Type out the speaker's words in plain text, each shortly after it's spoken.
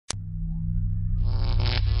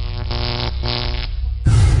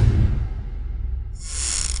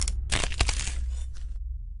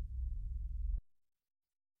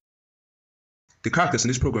The characters in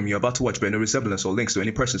this program you're about to watch bear no resemblance or links to any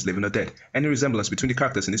persons living or dead. Any resemblance between the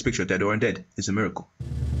characters in this picture, dead or undead, is a miracle.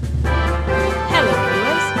 Hello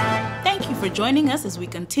viewers, thank you for joining us as we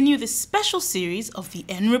continue this special series of the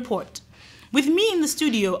NReport. With me in the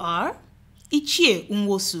studio are Ichie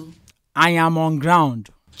Unwosu. I am on ground.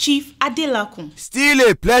 Chief Adelakun. Still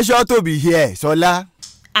a pleasure to be here, Shola.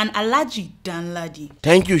 And Alaji Danladi.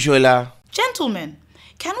 Thank you, Shola. Gentlemen,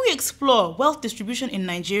 can we explore wealth distribution in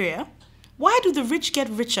Nigeria? Why do the rich get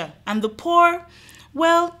richer and the poor,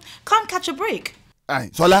 well, can't catch a break?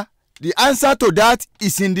 Shola, the answer to that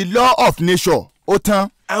is in the law of nature. Otan.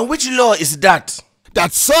 And which law is that?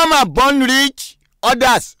 That some are born rich,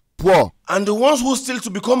 others poor. And the ones who still to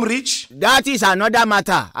become rich? That is another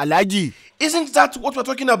matter, Alaji. Isn't that what we're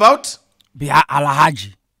talking about? Bia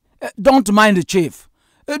Alhaji, don't mind the chief.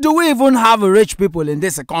 Do we even have rich people in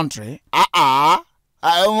this country?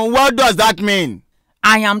 What does that mean?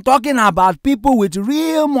 I am talking about people with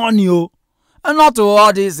real money, and not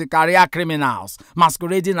all these career criminals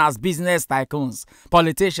masquerading as business tycoons,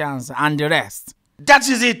 politicians, and the rest. That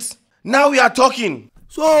is it. Now we are talking.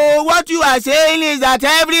 So what you are saying is that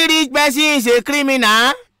every rich person is a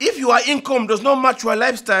criminal? If your income does not match your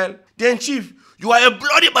lifestyle, then chief, you are a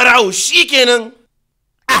bloody barao, shikening.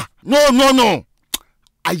 No.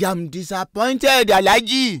 I am disappointed,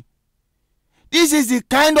 Alaji. This is the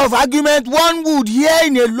kind of argument one would hear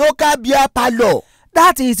in a local beer parlor.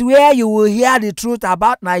 That is where you will hear the truth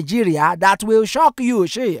about Nigeria that will shock you,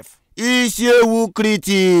 Chief. Ishewu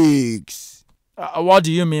critics. What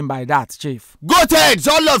do you mean by that, Chief? Goatheads,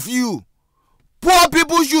 all of you. Poor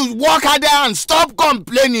people should work harder and stop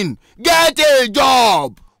complaining. Get a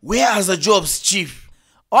job. Where are the jobs, chief?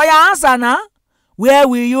 Oh, your answer now? Where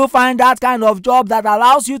will you find that kind of job that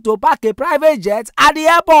allows you to park a private jet at the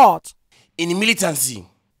airport? In militancy.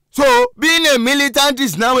 So, being a militant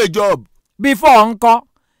is now a job? Before, Uncle,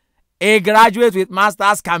 a graduate with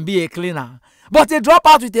masters can be a cleaner. But a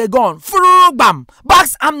dropout with a gun, bam,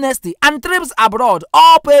 backs amnesty, and trips abroad,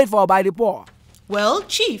 all paid for by the poor. Well,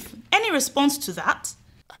 Chief, any response to that?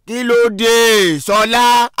 Kilo day,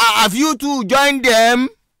 Shola, have you two joined them?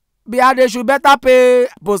 Bia, they should better pay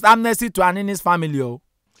post-amnesty to Anini's family.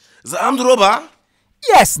 The armed robber?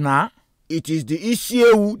 Yes, nah. It is the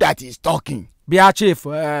Ishewu that is talking. Bia, Chief,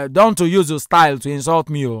 don't use your style to insult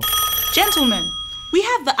me. Gentlemen, we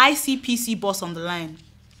have the ICPC boss on the line.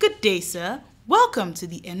 Good day, sir. Welcome to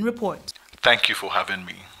the NReport. Thank you for having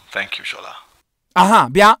me. Thank you, Shola.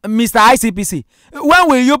 Bia, Mr. ICPC, when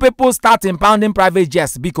will you people start impounding private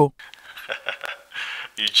jets, Biko?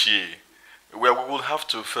 Ichie, well, we will have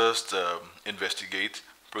to first investigate,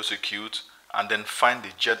 prosecute, and then find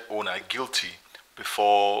the jet owner guilty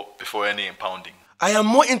before any impounding. I am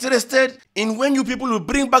more interested in when you people will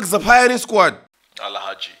bring back the firing squad.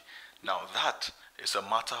 Alhaji, now that is a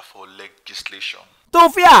matter for legislation.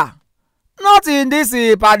 Tofia, not in this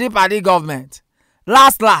party government.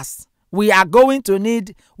 Last, we are going to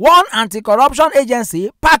need one anti-corruption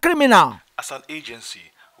agency per criminal. As an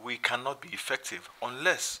agency, we cannot be effective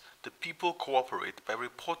unless the people cooperate by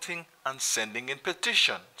reporting and sending in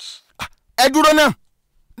petitions. Edurona,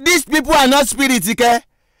 these people are not spirits, okay?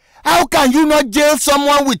 How can you not jail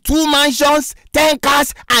someone with 2 mansions, 10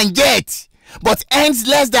 cars, and jets, but earns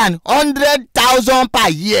less than 100,000 per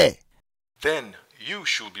year? Then you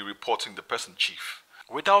should be reporting the person, Chief.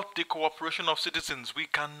 Without the cooperation of citizens, we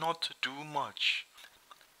cannot do much.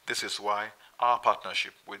 This is why our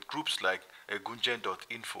partnership with groups like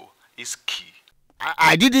Egunje.info is key.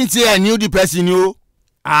 I didn't say I knew the person, you.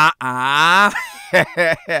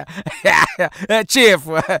 Chief,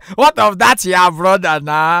 what of that your brother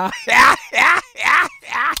now?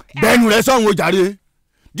 Ben,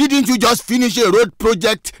 didn't you just finish a road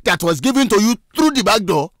project that was given to you through the back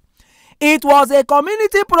door? It was a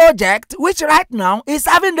community project which right now is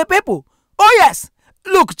serving the people. Oh yes,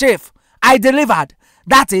 look, Chief, I delivered.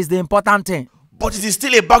 That is the important thing. But it is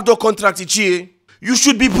still a backdoor contract, Ichie. You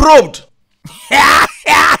should be probed.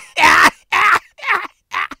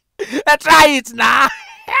 Try it now.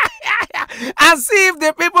 And see if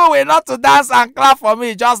the people will not to dance and clap for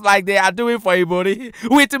me just like they are doing for Ibori,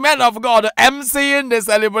 with men of God emceeing the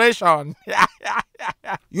celebration.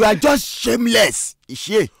 You are just shameless,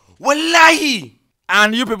 Ishe. Wallahi!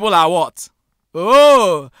 And you people are what?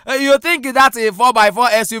 Oh, you think that a 4x4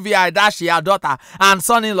 SUV I dashed your daughter and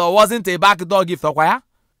son-in-law wasn't a backdoor gift for choir?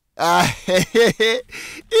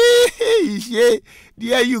 Ishe,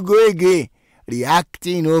 there you go again,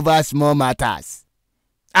 reacting over small matters.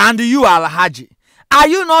 And you, Alhaji, are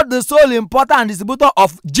you not the sole importer and distributor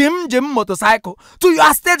of Jim motorcycle to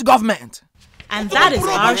your state government? And that is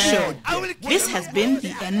our show. This has been the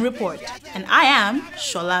NReport, and I am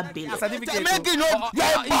Shola Bello. Is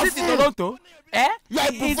it in Toronto? Eh?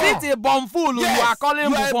 Is it a Bonful you are calling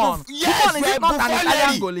Buffon? Yes, Buffon, is it not an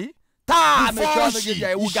Italian goalie? Ta, Buffon,